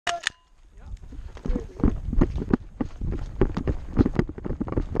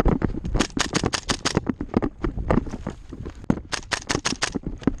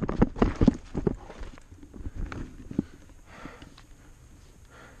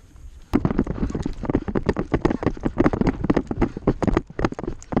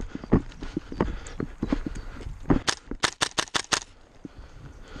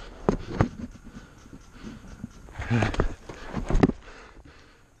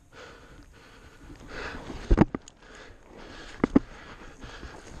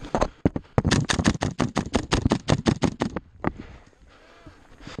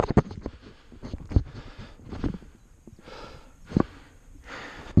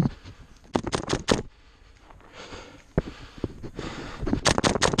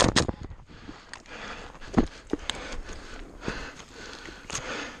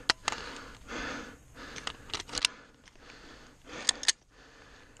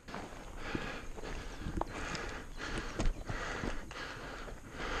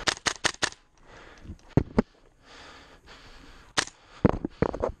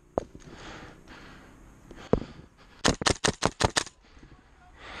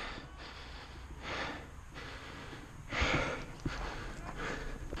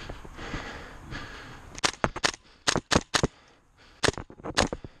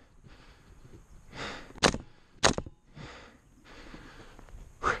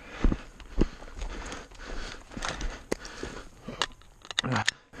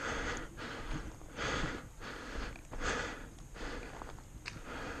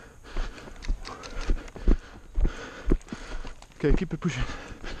Okay, keep it pushing.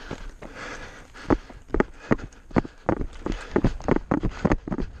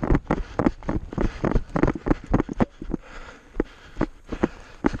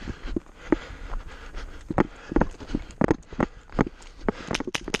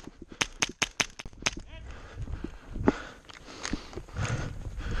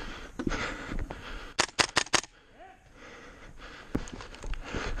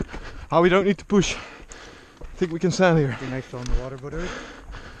 How we don't need to push. I think we can stand here. Be nice on the water, buddy.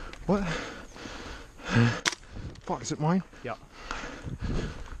 What? Fuck, is it mine? Yeah.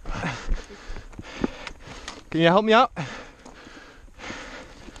 Can you help me out?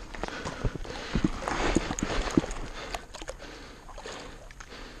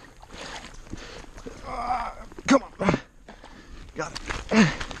 Come on. Got it.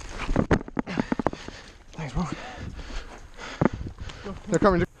 Thanks, bro. They're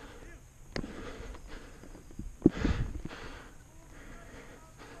coming.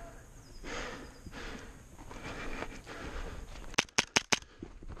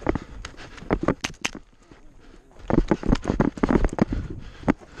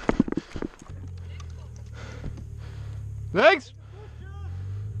 Thanks.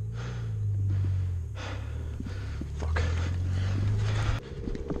 Fuck.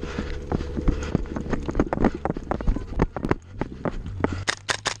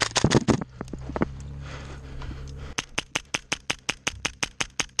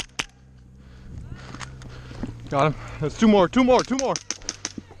 Got him. There's two more.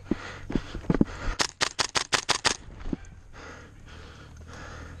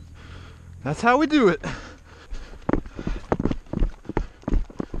 That's how we do it.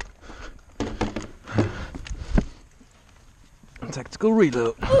 Tactical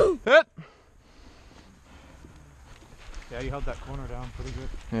reload. Hit! Yeah, you held that corner down pretty good.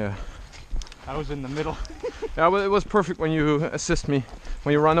 Yeah. I was in the middle. Yeah, well, it was perfect when you assist me.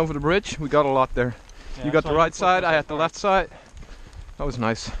 When you run over the bridge, we got a lot there. Yeah, you got the right side, I had the left side. That was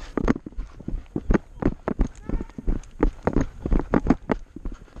nice.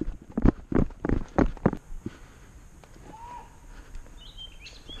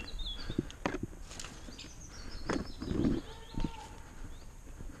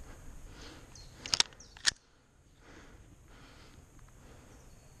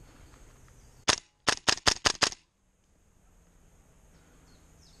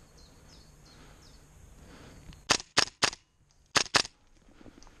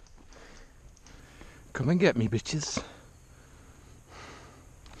 Come and get me, bitches.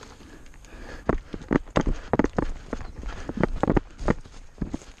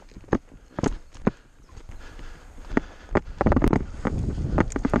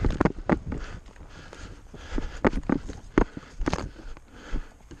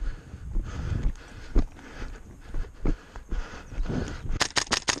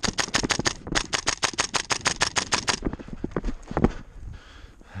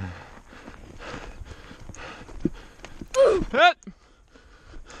 Hit!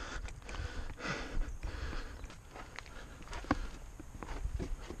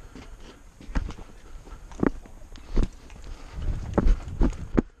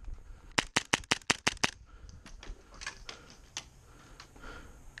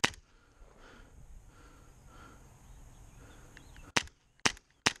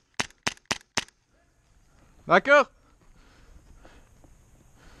 Lekker!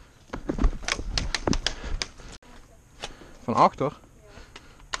 Van achter?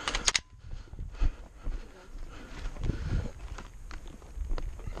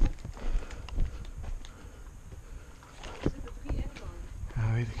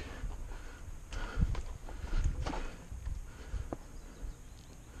 Ja, weet ik.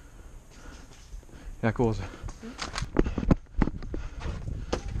 Ja, ik hoor ze.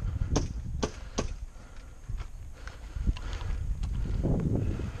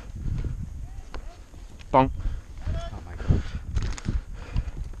 Bang.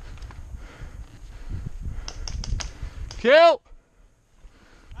 Kill!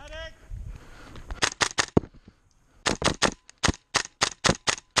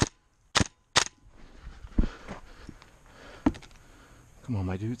 Come on,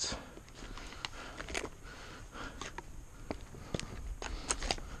 my dudes.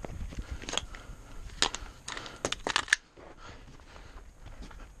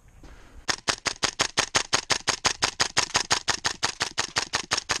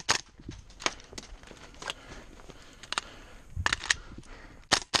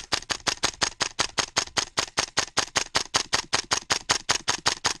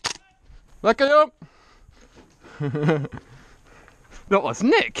 Lekker joh! Dat was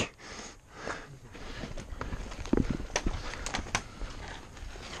Nick!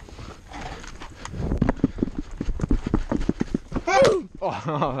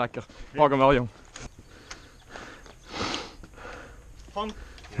 Oh, lekker. Pak hem wel, jong. Vang.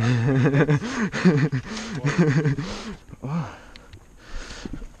 Oh.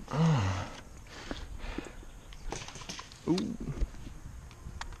 Oh. Oeh.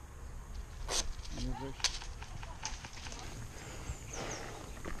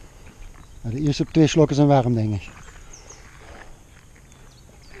 De eerste 2 slokken zijn warm, denk ik.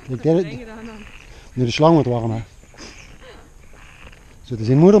 Wat heb je gedaan dan? Nu de slang wordt warm, hè. Zit dus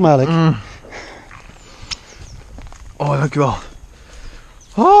in moedermelk. Oh, dankjewel.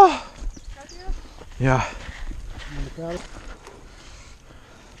 Oh. Gaat ie? Ja.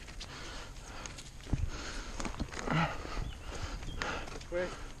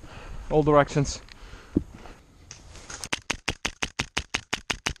 All directions.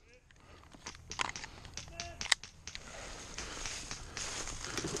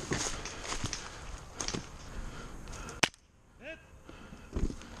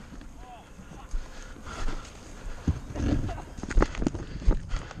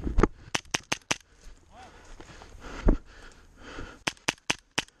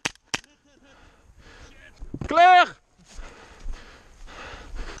 Klaar!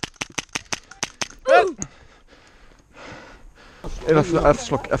 Even een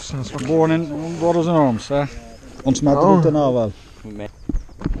slok, even een slok. Bonen worden zijn arms, hè. Ontsmetten doet het nou wel.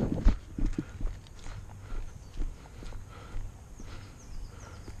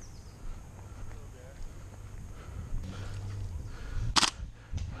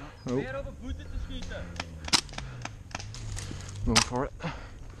 Weer op een voeten te schieten. Go for it.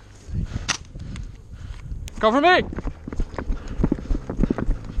 Cover me!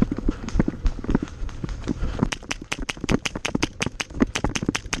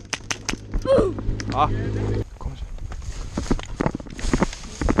 Ah, kom eens.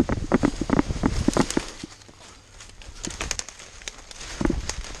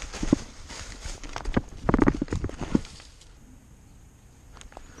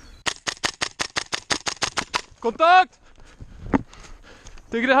 Contact!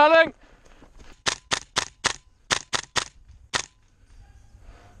 Tegen de helling!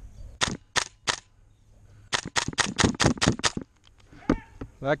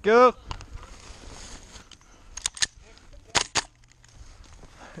 Lekker!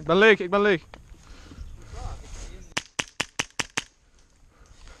 Ik ben leeg, ik ben leeg.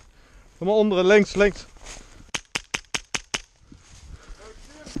 Kom maar onderen, links, links.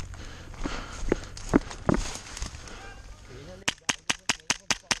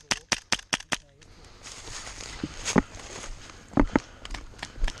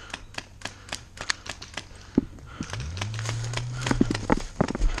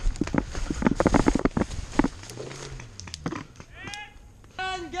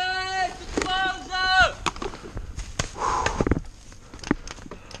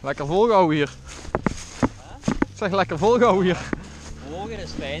 Lekker volgehouden hier. Zeg, lekker volgehouden hier. Hoger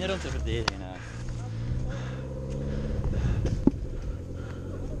is fijner om te verdedigen. Hè.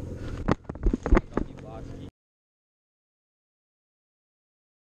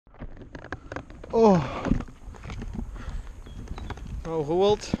 Oh. Nou,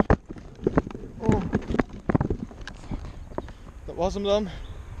 Roald. Oh. Dat was hem dan.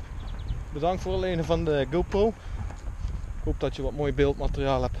 Bedankt voor het lenen van de GoPro. Ik hoop dat je wat mooi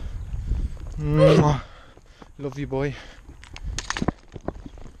beeldmateriaal hebt. Love you, boy.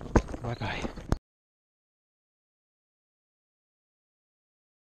 Bye bye.